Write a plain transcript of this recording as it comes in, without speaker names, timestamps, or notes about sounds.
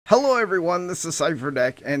Hello everyone, this is Cipher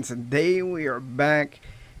and today we are back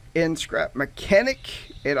in Scrap Mechanic,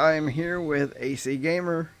 and I am here with AC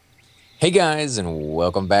Gamer. Hey guys, and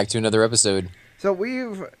welcome back to another episode. So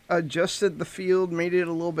we've adjusted the field, made it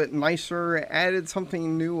a little bit nicer, added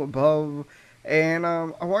something new above, and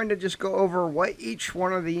I wanted to just go over what each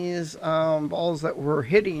one of these balls that we're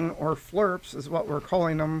hitting, or Flerps is what we're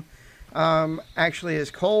calling them, actually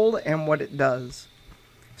is called and what it does.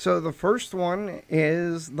 So the first one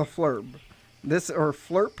is the Flerp. Or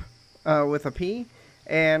Flerp with a P,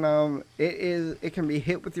 and it can be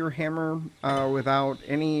hit with your hammer without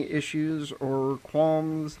any issues or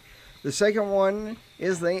qualms. The second one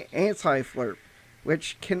is the anti-Flerp,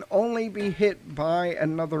 which can only be hit by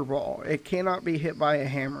another ball. It cannot be hit by a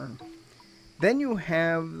hammer. Then you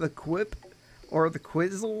have the Quip, or the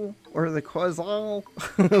Quizzle, or the Quazzle,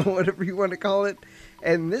 whatever you want to call it.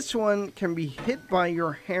 And this one can be hit by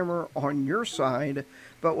your hammer on your side,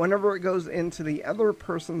 but whenever it goes into the other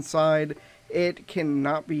person's side, it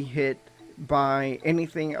cannot be hit by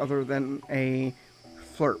anything other than a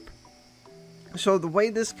Flerp. So the way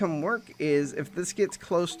this can work is if this gets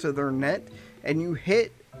close to their net and you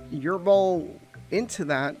hit your ball into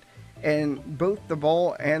that, and both the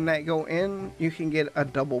ball and that go in, you can get a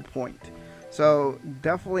double point. So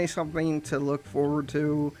definitely something to look forward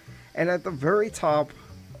to. And at the very top,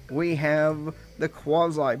 we have the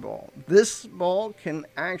Quasi Ball. This ball can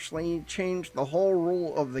actually change the whole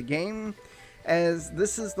rule of the game, as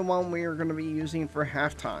this is the one we are going to be using for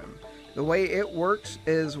halftime. The way it works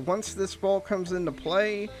is once this ball comes into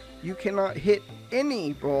play, you cannot hit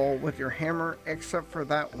any ball with your hammer except for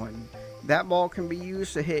that one. That ball can be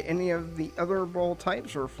used to hit any of the other ball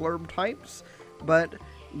types or Flurb types, but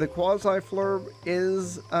the Quasi Flurb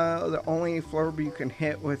is the only Flurb you can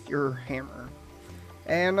hit with your hammer.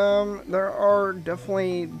 And there are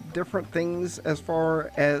definitely different things as far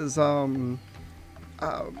as errors,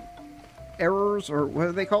 or what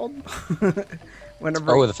are they called?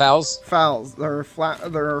 Oh, the fouls? Fouls. There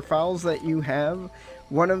are fouls that you have.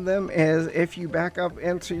 One of them is if you back up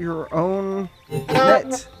into your own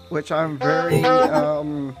net, which I'm very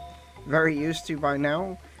used to by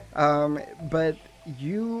now. But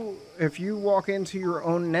if you walk into your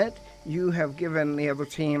own net, you have given the other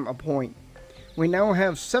team a point. We now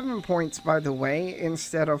have 7 points, by the way,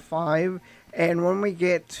 instead of 5. And when we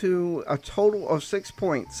get to a total of 6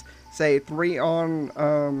 points, say 3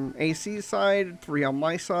 on AC's side, 3 on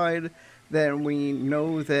my side, then we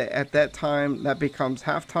know that at that time that becomes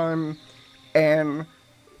halftime and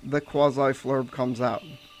the Quasi Flurb comes out.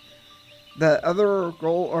 The other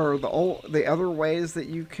goal, or the other ways that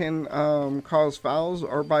you can cause fouls,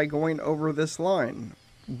 are by going over this line,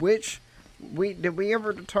 which did we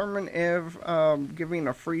ever determine if giving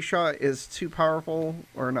a free shot is too powerful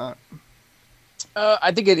or not?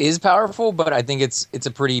 I think it is powerful, but I think it's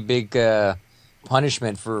a pretty big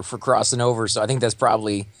punishment for crossing over. So I think that's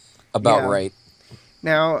probably about right.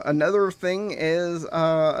 Now, another thing is,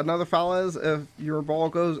 another foul is if your ball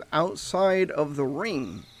goes outside of the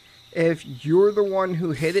ring. If you're the one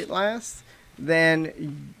who hit it last,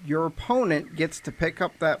 then your opponent gets to pick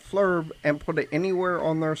up that Flurb and put it anywhere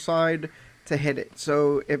on their side to hit it.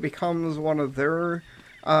 So it becomes one of their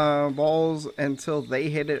balls until they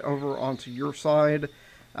hit it over onto your side.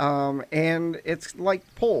 And it's like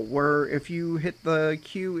pull, where if you hit the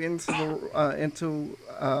cue into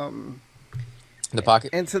the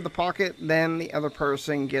pocket, then the other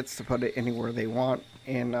person gets to put it anywhere they want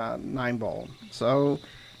in 9 ball. So,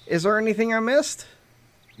 is there anything I missed?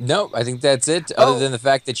 No, I think that's it. Other than the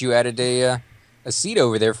fact that you added a seat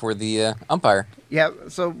over there for the umpire. Yeah,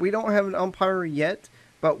 so we don't have an umpire yet,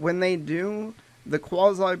 but when they do, the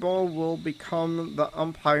Quasi Ball will become the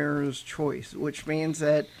umpire's choice, which means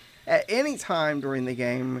that at any time during the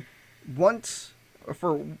game, once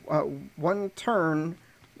for one turn,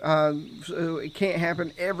 so it can't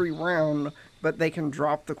happen every round, but they can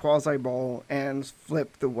drop the Quasi Ball and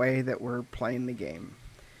flip the way that we're playing the game.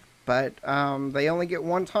 But they only get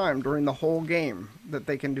one time during the whole game that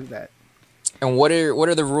they can do that. And what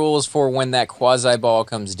are the rules for when that Quasi Ball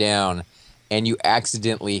comes down and you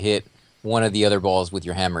accidentally hit one of the other balls with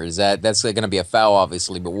your hammer? That's going to be a foul,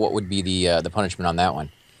 obviously, but what would be the punishment on that one?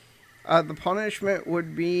 The punishment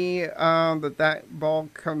would be that ball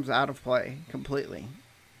comes out of play completely.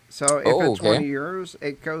 So if it's one of yours,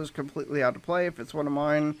 it goes completely out of play. If it's one of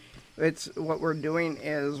mine, it's what we're doing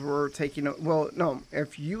is we're taking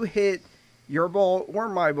if you hit your ball or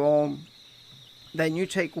my ball, then you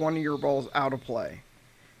take one of your balls out of play.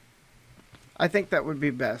 I think that would be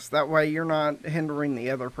best. That way you're not hindering the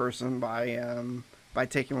other person by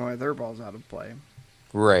taking one of their balls out of play.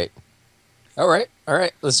 Right. All right.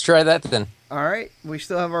 Let's try that then. All right, we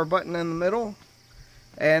still have our button in the middle,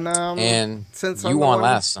 and And since you I'm the won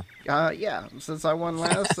one, last. yeah, since I won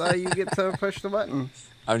last, you get to push the button.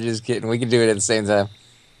 I'm just kidding. We can do it at the same time.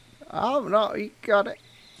 Oh no, you got it.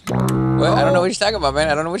 What? I don't know what Oh, you're talking about, man.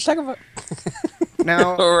 I don't know what you're talking about.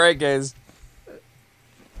 now All right, guys.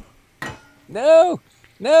 No,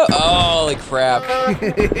 no. Oh, holy crap.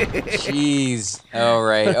 Jeez. All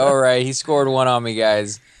right. He scored one on me,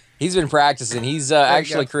 guys. He's been practicing. He's there you go.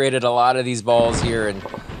 actually created a lot of these balls here,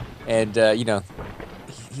 and you know,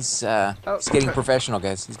 Oh, he's getting professional,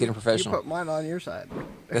 guys. He's getting you professional. put mine on your side.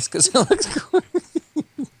 That's because it looks cool.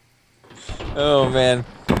 Oh man.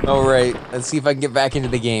 All right. Let's see if I can get back into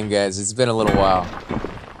the game, guys. It's been a little while.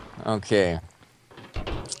 Okay.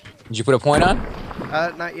 Did you put a point on?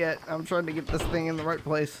 Not yet. I'm trying to get this thing in the right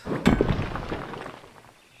place.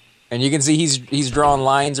 And you can see he's drawn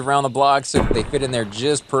lines around the blocks so they fit in there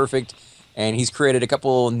just perfect. And he's created a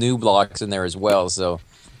couple new blocks in there as well. So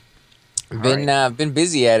been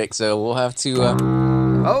busy at it. So we'll have to.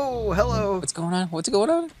 Oh, hello. What's going on? What's going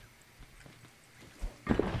on?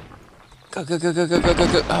 Go go go go go go go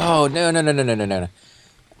go! Oh no no no no no no no!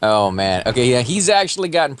 Oh man. Okay, yeah, he's actually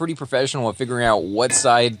gotten pretty professional at figuring out what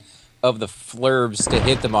side of the flurbs to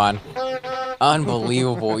hit them on.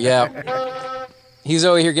 Unbelievable. Yeah. He's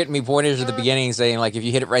over here getting me pointers at the beginning, saying like if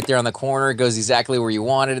you hit it right there on the corner, it goes exactly where you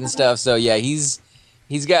want it and stuff. So yeah, he's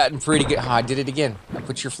gotten pretty good. Oh, I did it again. I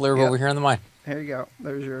put your flurb over here on the mine. Here you go.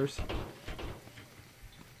 There's yours.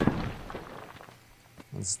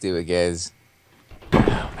 Let's do it, guys.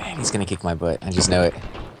 Oh man, he's gonna kick my butt. I just know it.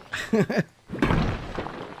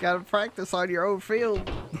 Gotta practice on your own field.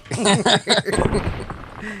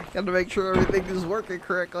 Gotta make sure everything is working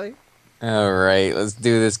correctly. All right, let's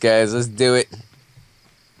do this, guys. Let's do it.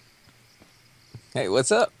 Hey,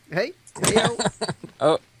 what's up? Hey, yo.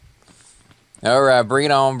 Oh, all right, bring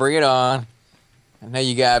it on, bring it on. I know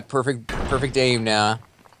you got perfect aim now.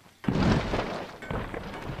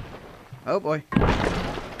 Oh boy.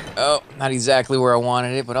 Oh, not exactly where I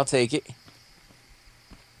wanted it, but I'll take it.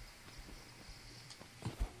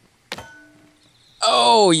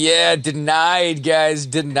 Oh yeah, denied, guys,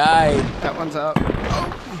 denied. That one's out.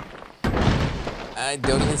 Oh, I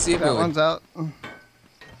don't even see it that moving. one's out.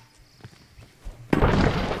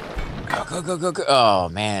 Go, go, go, go. Oh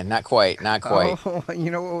man, not quite, not quite. Oh,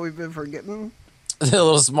 you know what we've been forgetting? The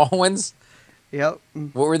little small ones. Yep.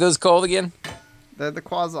 What were those called again? They're the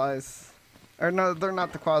quasis. Or no, they're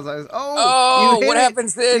not the quasis. Oh, you hit what it.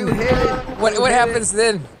 happens then? You hit it. What happens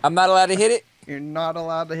then? I'm not allowed to hit it You're not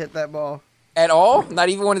allowed to hit that ball. at all? Not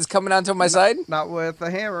even when it's coming onto my side? Not with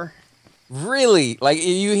a hammer. Really? Like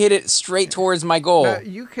you hit it straight towards my goal? No,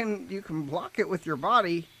 you can block it with your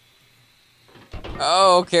body.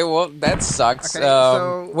 Oh, okay. Well, that sucks. Okay,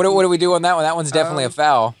 so what do we do on that one? That one's definitely a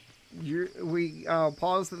foul. We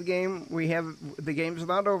pause the game. The game's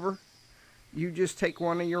not over. You just take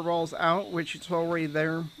one of your balls out, which is already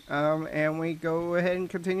there, and we go ahead and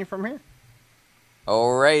continue from here.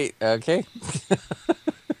 All right. Okay.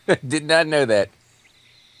 Did not know that.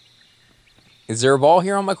 Is there a ball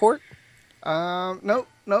here on my court? Nope.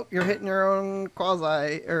 You're hitting your own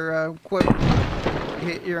quasi or quip. You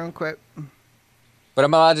hit your own quip. But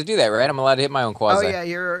I'm allowed to do that, right? I'm allowed to hit my own quasi. Oh yeah,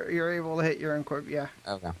 you're able to hit your own quip. Yeah.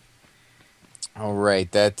 Okay. All right.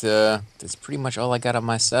 That's pretty much all I got on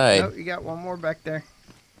my side. No, you got one more back there.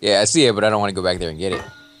 Yeah, I see it, but I don't want to go back there and get it.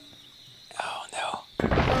 Oh no.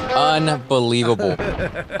 Unbelievable.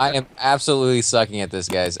 I am absolutely sucking at this,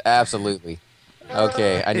 guys. Absolutely.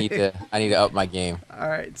 Okay, I need to up my game. All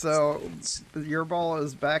right, so your ball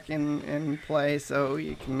is back in play, so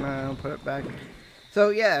you can put it back. So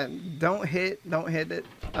yeah, don't hit it.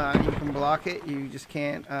 You can block it. You just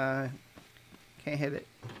can't hit it.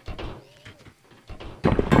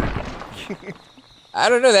 I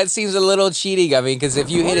don't know. That seems a little cheating. I mean, because if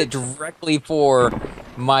you hit it directly for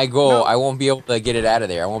my goal, No. I won't be able to get it out of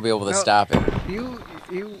there. I won't be able to stop it. You.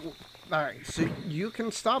 All right, so you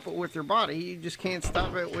can stop it with your body. You just can't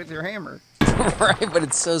stop it with your hammer. Right, but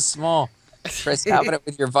it's so small. Try stopping it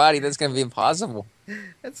with your body. That's gonna be impossible.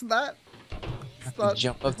 It's not. It's not.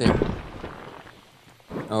 Jump up there.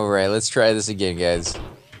 All right, let's try this again, guys.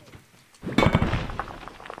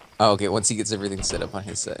 Oh, okay, once he gets everything set up on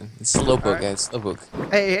his side. It's slowpoke, All right. guys.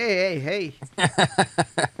 Slowpoke. Hey.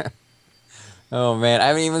 Oh, man. I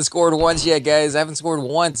haven't even scored once yet, guys. I haven't scored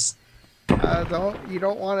once. You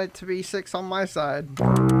don't want it to be 6 on my side.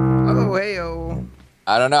 Oh, hey-oh.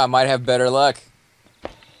 I don't know. I might have better luck.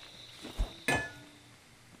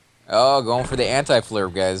 Oh, going for the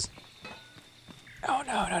anti-flurb, guys. Oh,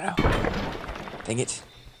 no. Dang it.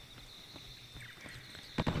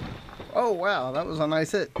 Oh wow, that was a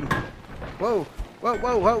nice hit. Whoa, whoa,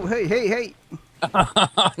 whoa, whoa! Hey, hey, hey!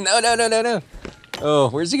 No, no, no, no, no. Oh,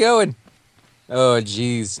 where's he going? Oh,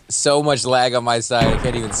 jeez. So much lag on my side. I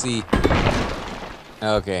can't even see.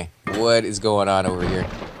 Okay. What is going on over here?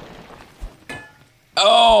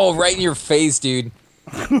 Oh, right in your face, dude.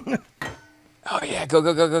 Oh, yeah. Go,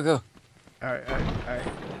 go, go, go, go. All right, all right, all right.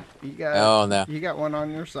 Oh, no. You got one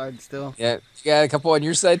on your side still. Yeah, you got a couple on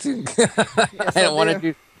your side, too? Yes, I I don't want to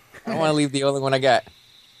do. do... I don't want to leave the only one I got.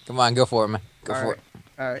 Come on, go for it, man. Go All for right, it.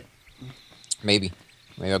 all right. Maybe.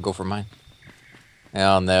 Maybe I'll go for mine.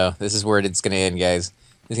 Oh, no. This is where it's going to end, guys.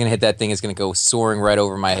 He's going to hit that thing. It's going to go soaring right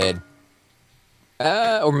over my head.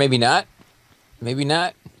 Or maybe not. Maybe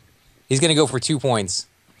not. He's going to go for 2 points.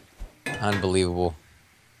 Unbelievable.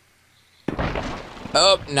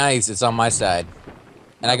 Oh, nice. It's on my side.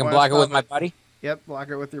 And I can block it with my body? Yep, block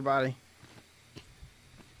it with your body.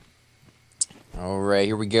 All right,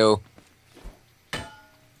 here we go.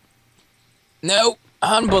 No.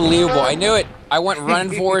 Unbelievable. I knew it. I went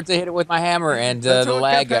running for it to hit it with my hammer, and That's the what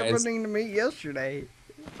lag, kept guys. happening to me yesterday.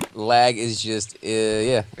 Lag is just,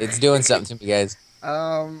 yeah, it's doing something to me, guys.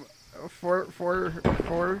 For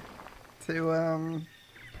to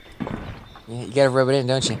Yeah, you gotta rub it in,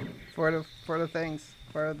 don't you? for the things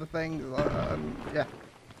yeah.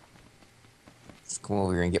 Let's come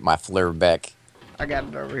over here and get my flare back. I got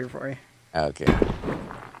it over here for you. Okay.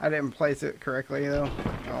 I didn't place it correctly though.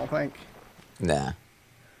 I don't think. Nah.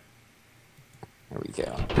 There we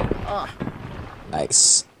go. Ah.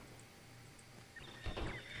 Nice.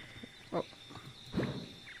 Oh.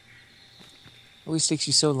 Always takes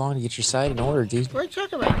you so long to get your side in order, dude. What are you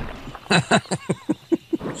talking about?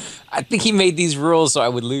 I think he made these rules so I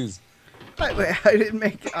would lose. I didn't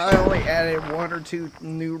make. I only added 1 or 2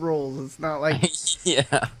 new rules. It's not like.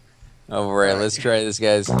 Yeah. All right, let's try this,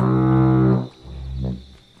 guys. Uh-oh.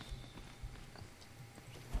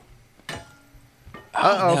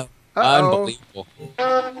 No. Uh-oh. Unbelievable.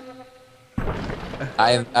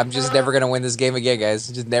 I'm just never gonna win this game again, guys.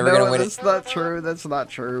 Just never No, gonna win that's not true. That's not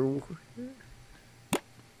true. it.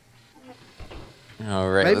 All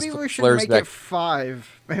right, let's Maybe put we should Flerps make back. it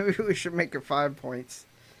 5. Maybe we should make it 5 points.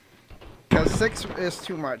 Because 6 is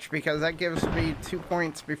too much. Because that gives me 2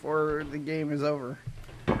 points before the game is over.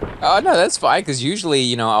 Oh no, that's fine. Because usually,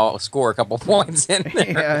 you know, I'll score a couple points in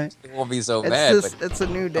there. Yeah. It won't be so bad. Just, But it's a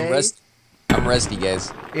new day. I'm rusty,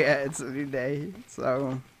 guys. Yeah, it's a new day.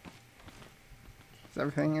 So, is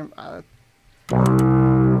everything? All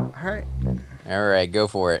right. All right, go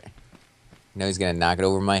for it. No, he's gonna knock it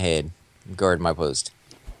over my head. Guard my post.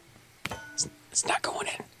 It's not going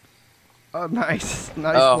in. Oh, nice,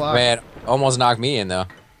 nice Oh block. man, almost knocked me in though.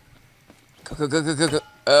 Go go go go go go.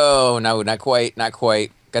 Oh no, not quite, not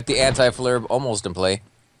quite. Got the anti-flare almost in play.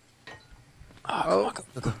 Oh, come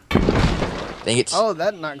on, go, go, go. Dang it. Oh,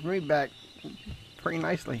 that knocked me back pretty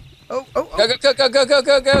nicely. Oh, oh, oh. Go go go go go go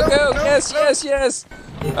go go No, go! no, Yes, no. yes, yes.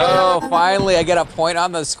 Oh, finally, I get a point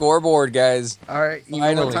on the scoreboard, guys. All right, you know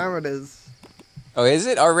Finally. what time it is. Oh, is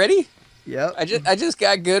it already? Yep. I just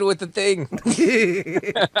got good with the thing.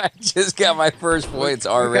 I just got my first points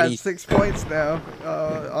We already. got 6 points now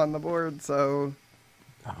on the board. So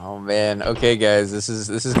Oh man. Okay, guys, this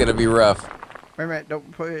is gonna be rough. wait a minute,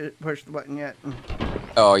 don't push the button yet.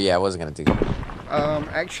 Oh yeah, I wasn't gonna do that.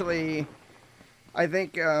 Actually, I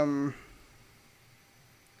think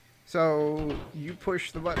so you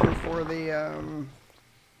push the button for the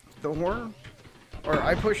horn, or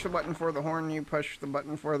I push the button for the horn. You push the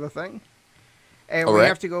button for the thing, and we Alright.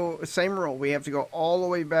 have to go same rule. We have to go all the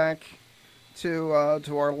way back to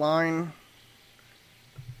our line.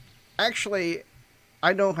 Actually,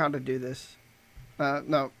 I know how to do this.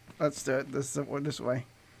 No, let's do it this way.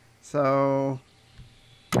 So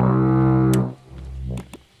go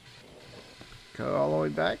all the way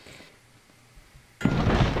back.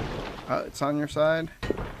 It's on your side.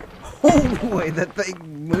 Oh boy, that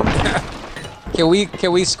thing moved.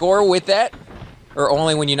 Can we score with that, or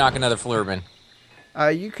only when you knock another Flerps in?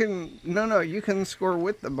 You can you can score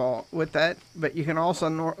with the ball with that, but you can also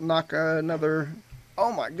knock another.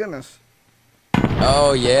 Oh my goodness!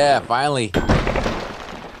 Oh yeah, finally.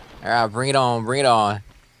 All right, bring it on, bring it on.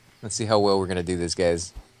 Let's see how well we're gonna do this,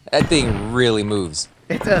 guys. That thing really moves.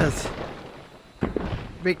 It does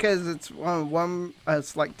because it's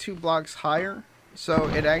it's like 2 blocks higher, so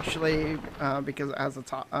it actually because it has a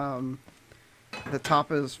top the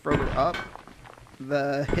top is further up.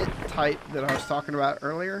 The hit type that I was talking about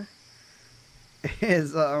earlier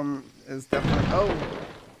is definitely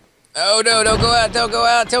Oh no! Don't go out! Don't go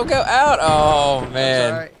out! Don't go out! Oh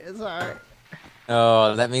man! It's alright.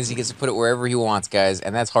 Oh, that means he gets to put it wherever he wants, guys,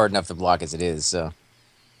 and that's hard enough to block as it is. So.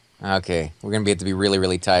 Okay, we're gonna have to be really,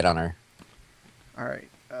 really tight on her. All right.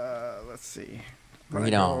 Let's see. I'm Bring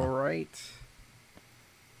it gonna go on. right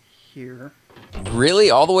here. Really?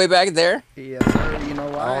 All the way back there? Yes, sir. You know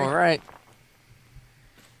All why? right.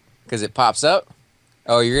 Because it pops up?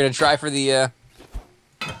 Oh, you're going to try for the...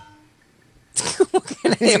 What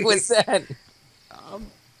kind of hit was that? Um,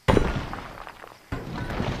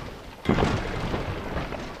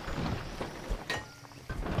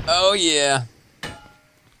 Oh, yeah.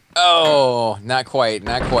 Oh, not quite.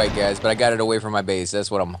 Not quite, guys. But I got it away from my base.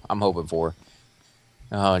 That's what I'm hoping for.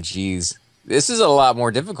 Oh, jeez. This is a lot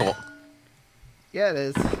more difficult. yeah, it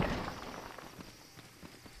is.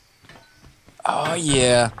 Oh,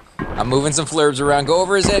 yeah. I'm moving some flurbs around. Go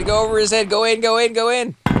over his head. Go over his head. Go in. Go in. Go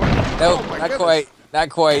in. No, Oh my not goodness. quite. Not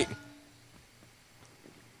quite.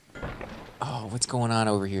 Oh, what's going on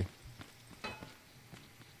over here?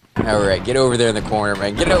 All right, get over there in the corner,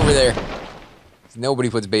 man. Get over there. Nobody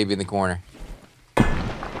puts baby in the corner.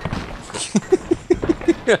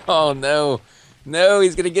 Oh, no. No,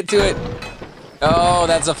 he's going to get to it. Oh,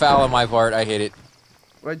 that's a foul on my part. I hit it.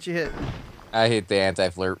 What'd you hit? I hit the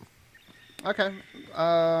anti-flirt. Okay.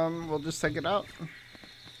 We'll just take it out.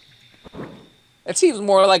 That seems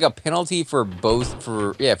more like a penalty for both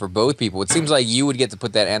for both people. It seems like you would get to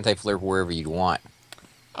put that anti-flirt wherever you'd want.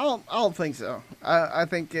 I don't think so. I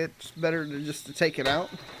think it's better to take it out.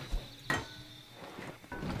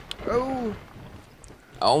 Oh.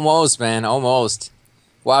 Almost, man. Almost.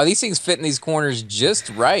 Wow, these things fit in these corners just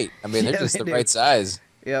right. I mean, they're Yeah, just they the do. right size.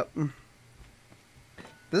 Yep.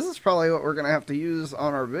 This is probably what we're gonna have to use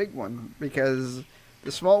on our big one because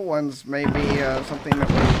the small ones may be something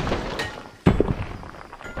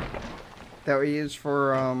that we use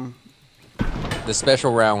for The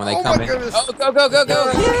special round when they Oh come my in. goodness. Oh, go, go, go,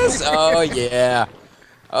 go. Yes. Oh, yeah.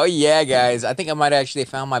 Oh, yeah, guys. I think I might actually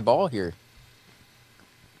found my ball here.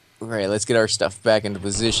 All right, let's get our stuff back into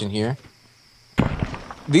position here.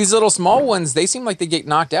 These little small ones, they seem like they get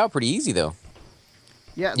knocked out pretty easy, though.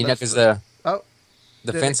 Yeah. You know, That's because the, the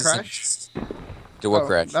did it fence crash? is... Did what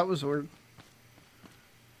crash? That was weird.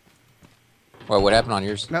 Well, what happened on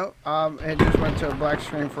yours? No, it just went to a black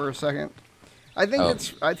screen for a second. I think Oh.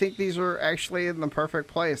 I think these are actually in the perfect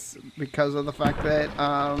place because of the fact that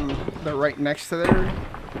they're right next to there.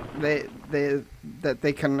 That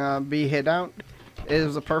they can be hit out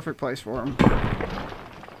is the perfect place for them.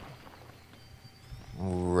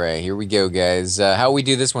 All right, here we go, guys. How we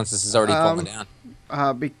do this once this is already falling down?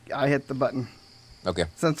 I hit the button Okay.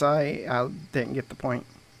 since I didn't get the point.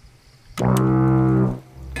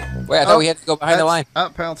 Wait, I thought we had to go behind the line. Oh,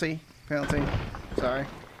 penalty. Sorry.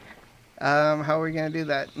 How are we gonna do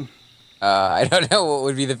that? I don't know. What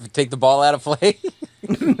would be the take the ball out of play?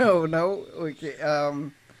 No. Okay.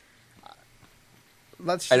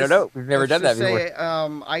 Let's. I don't know. We've never done that before.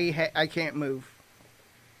 Say, I can't move.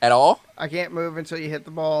 At all? I can't move until you hit the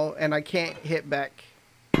ball, and I can't hit back.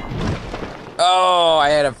 Oh, I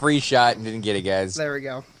had a free shot and didn't get it, guys. There we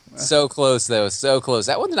go. So close, though. So close.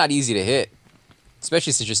 That one's not easy to hit.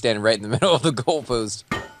 Especially since you're standing right in the middle of the goalpost.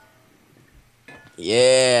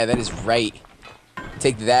 Yeah, that is right.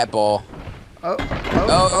 Take that ball. Oh,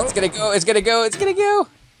 it's gonna go. It's gonna go. It's gonna go.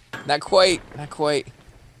 Not quite. Not quite.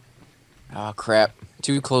 Oh, crap.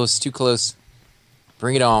 Too close. Too close.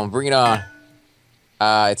 Bring it on. Bring it on.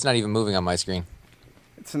 It's not even moving on my screen.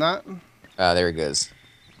 It's not. There it goes.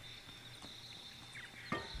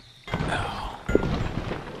 Oh.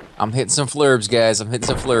 I'm hitting some flurbs, guys. I'm hitting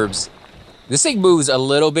some flurbs. This thing moves a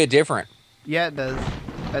little bit different. Yeah, it does.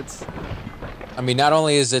 That's. I mean, not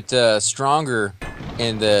only is it stronger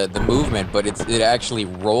in the movement, but it actually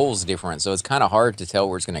rolls different. So it's kind of hard to tell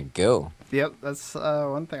where it's gonna go. Yep, that's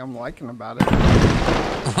one thing I'm liking about it.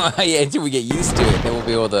 Yeah, until we get used to it, then we'll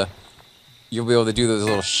be able to. You'll be able to do those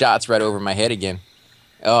little shots right over my head again.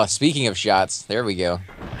 Oh, speaking of shots, there we go.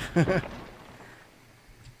 Oh,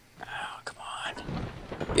 come on.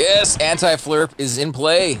 Yes, anti-flirp is in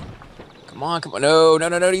play. Come on, come on. No, no,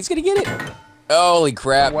 no, no. He's going to get it. Holy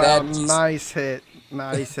crap. Wow, That nice hit.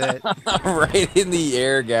 Nice hit. right in the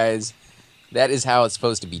air, guys. That is how it's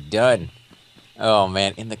supposed to be done. Oh,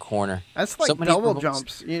 man, in the corner. That's like So many double rules.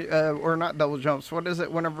 jumps. Or not double jumps. What is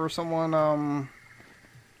it whenever someone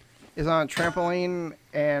is on a trampoline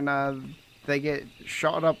and they get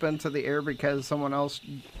shot up into the air because someone else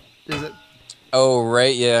is it? Oh,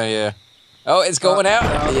 right. Yeah, yeah. Oh, it's going out.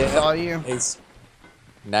 Yeah. Saw you. Nice.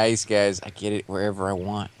 Nice, guys. I get it wherever I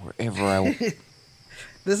want. Wherever I want.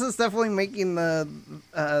 This is definitely making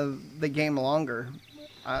the game longer,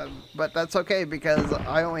 but that's okay because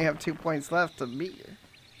I only have 2 points left to beat you.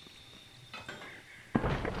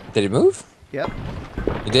 Did it move? Yep.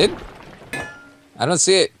 It did? I don't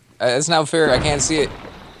see it. That's not fair. I can't see it.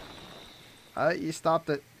 You stopped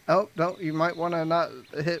it. Oh, no, you might want to not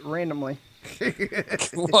hit randomly.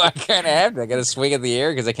 Well, I kind of have to. I got to swing at the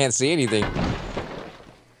air because I can't see anything.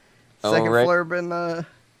 Second All right. flurb in the...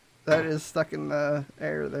 That is stuck in the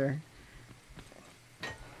air there.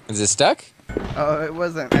 Is it stuck? Oh, it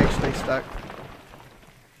wasn't actually stuck.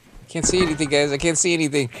 I can't see anything, guys. I can't see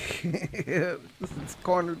anything. It's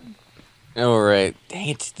cornered. All right. Dang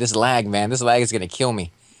it. This lag, man. This lag is going to kill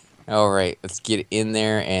me. All right. Let's get in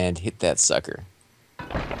there and hit that sucker.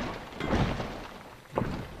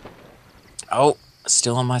 Oh,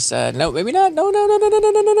 still on my side. No, maybe not. No, no, no, no, no,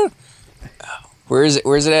 no, no, no. Oh, where is it?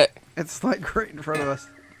 Where's it at? It's like right in front of us.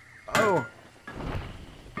 Oh.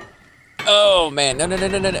 Oh, man. No, no, no,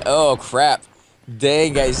 no, no, no. Oh, crap.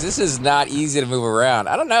 Dang, guys. This is not easy to move around.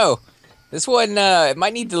 I don't know. This one, it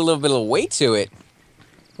might need a little bit of weight to it.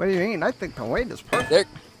 What do you mean? I think the weight is perfect. There.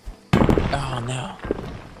 Oh, no.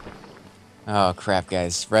 Oh, crap,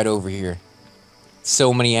 guys. Right over here.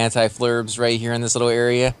 So many anti-flurbs right here in this little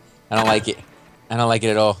area. I don't like it. I don't like it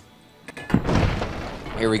at all.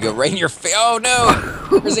 Here we go. Right in your face. Oh,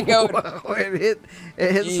 no. Where's it going? It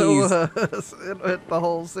hit so, it hit the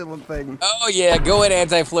whole ceiling thing. Oh, yeah. Go in,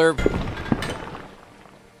 anti-flurb.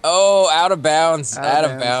 Oh, out of bounds. Out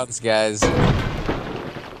of bounds, guys.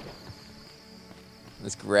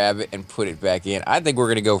 Let's grab it and put it back in. I think we're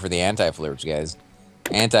going to go for the anti-flurbs, guys.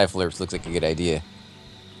 Anti-flurbs looks like a good idea.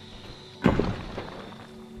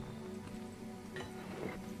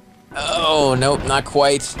 Oh, nope, not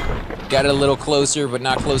quite. Got it a little closer, but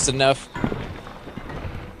not close enough.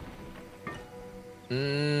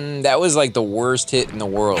 That was like the worst hit in the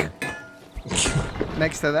world.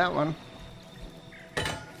 Next to that one.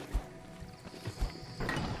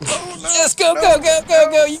 Oh, no, yes, go, no, go, go, go,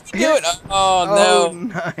 no. Go. You can do it. Oh, no.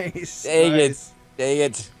 Nice. Dang nice. it. Dang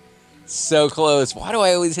it. So close. Why do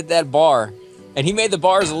I always hit that bar? And he made the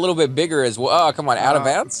bars a little bit bigger as well. Oh, come on. Out of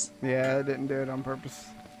bounds? Yeah, I didn't do it on purpose.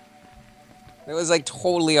 It was like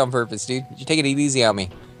totally on purpose, dude. You take it easy on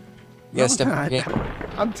me. You gotta step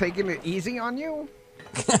I'm taking it easy on you.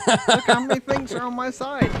 Look how many things are on my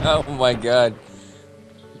side. Oh my god.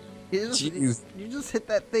 You just hit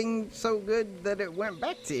that thing so good that it went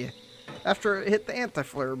back to you after it hit the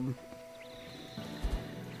anti-flurb.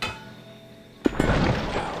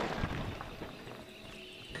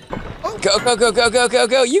 Oh. Go, go, go, go, go, go,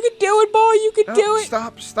 go. You can do it, boy. You can do it.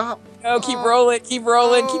 Stop. Oh, keep rolling, keep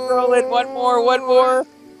rolling, keep rolling. One more, one more,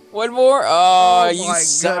 one more. Oh, you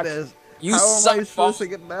suck. Goodness. You How suck. am I supposed to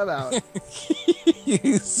get that out?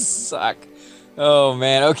 You suck. Oh,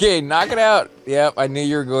 man. Okay, knock it out. Yep, I knew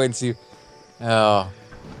you were going to. Oh,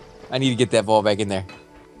 I need to get that ball back in there.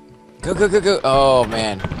 Go, go, go, go. Oh,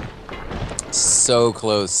 man. So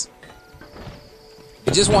close.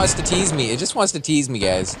 It just wants to tease me. It just wants to tease me,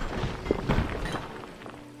 guys.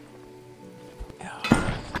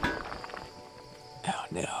 Oh,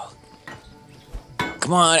 no.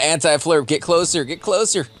 Come on, anti-flurp. Get closer. Get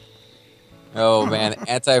closer. Oh, man.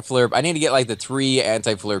 Anti-flurp. I need to get, like, the 3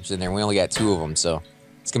 anti-flurps in there. We only got 2 of them, so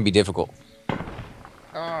it's going to be difficult.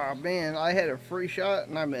 Oh, man. I had a free shot,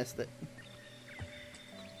 and I missed it.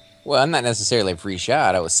 Well, I'm not necessarily a free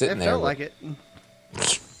shot. I was sitting there. It felt like it.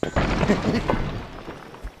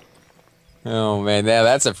 Oh, man.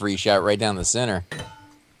 That's a free shot right down the center.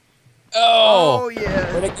 Oh!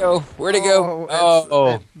 Yeah. Where'd it go? Where'd it go?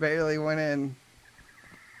 Oh. It barely went in.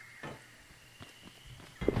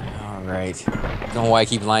 All right. Don't know why I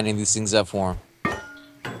keep lining these things up for him.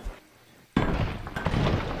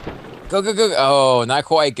 Go, go, go. Oh, not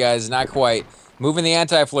quite, guys. Not quite. Moving the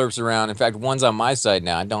anti-flurps around. In fact, one's on my side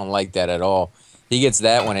now. I don't like that at all. He gets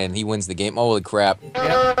that one and he wins the game. Holy crap.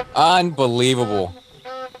 Yep. Unbelievable.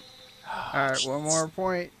 All right, one more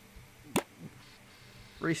point.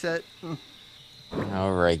 Reset.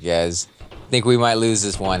 All right, guys. Think we might lose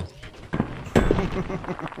this one.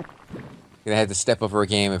 Gonna have to step up our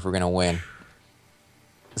game if we're gonna win.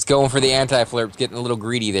 Let's go in for the anti-flurps. Getting a little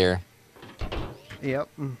greedy there. Yep.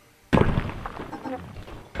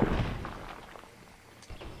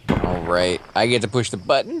 All right, I get to push the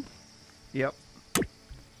button. Yep.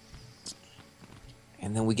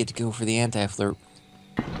 And then we get to go for the anti-flurp.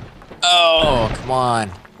 Oh, come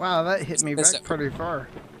on. Wow, that hit me back pretty far.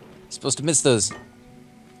 Supposed to miss those.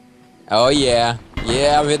 Oh, yeah.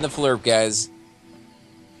 Yeah, I'm hitting the flurp, guys.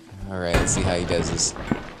 All right, let's see how he does this.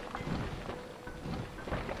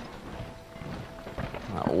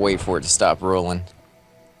 I'll wait for it to stop rolling.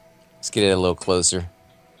 Let's get it a little closer.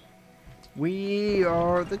 We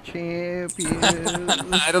are the champions.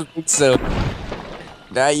 I don't think so.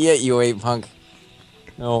 Not yet, you ain't, punk.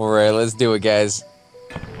 All right, let's do it, guys.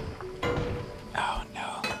 Oh,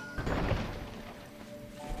 no.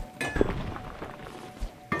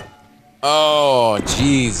 Oh,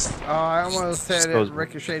 jeez. Oh, I almost had it Disposable.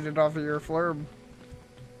 ricocheted off of your flurb.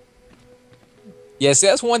 Yeah, see,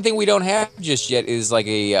 that's one thing we don't have just yet is like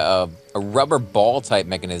a rubber ball type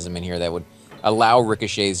mechanism in here that would allow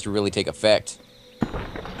ricochets to really take effect.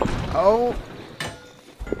 Oh,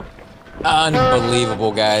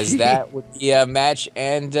 Unbelievable, guys. Gee. That would be a match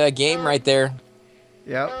and game right there.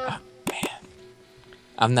 yep.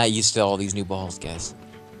 I'm not used to all these new balls, guys.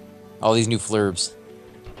 All these new flurbs.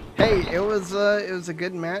 Hey, it was a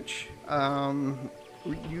good match.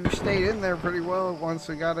 You stayed in there pretty well once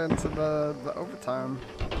we got into the overtime.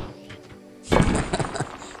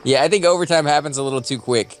 Yeah, I think overtime happens a little too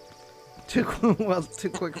quick. Too too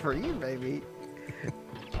quick for you, baby.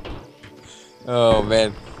 Oh,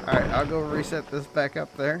 man. All right, I'll go reset this back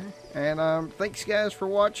up there. And thanks guys for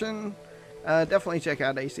watching. Definitely check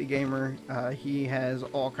out AC Gamer. He has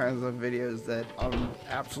all kinds of videos that I'm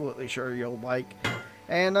absolutely sure you'll like.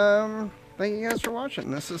 And thank you guys for watching.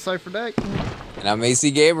 This is Cipher Deck. And I'm AC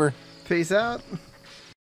Gamer. Peace out.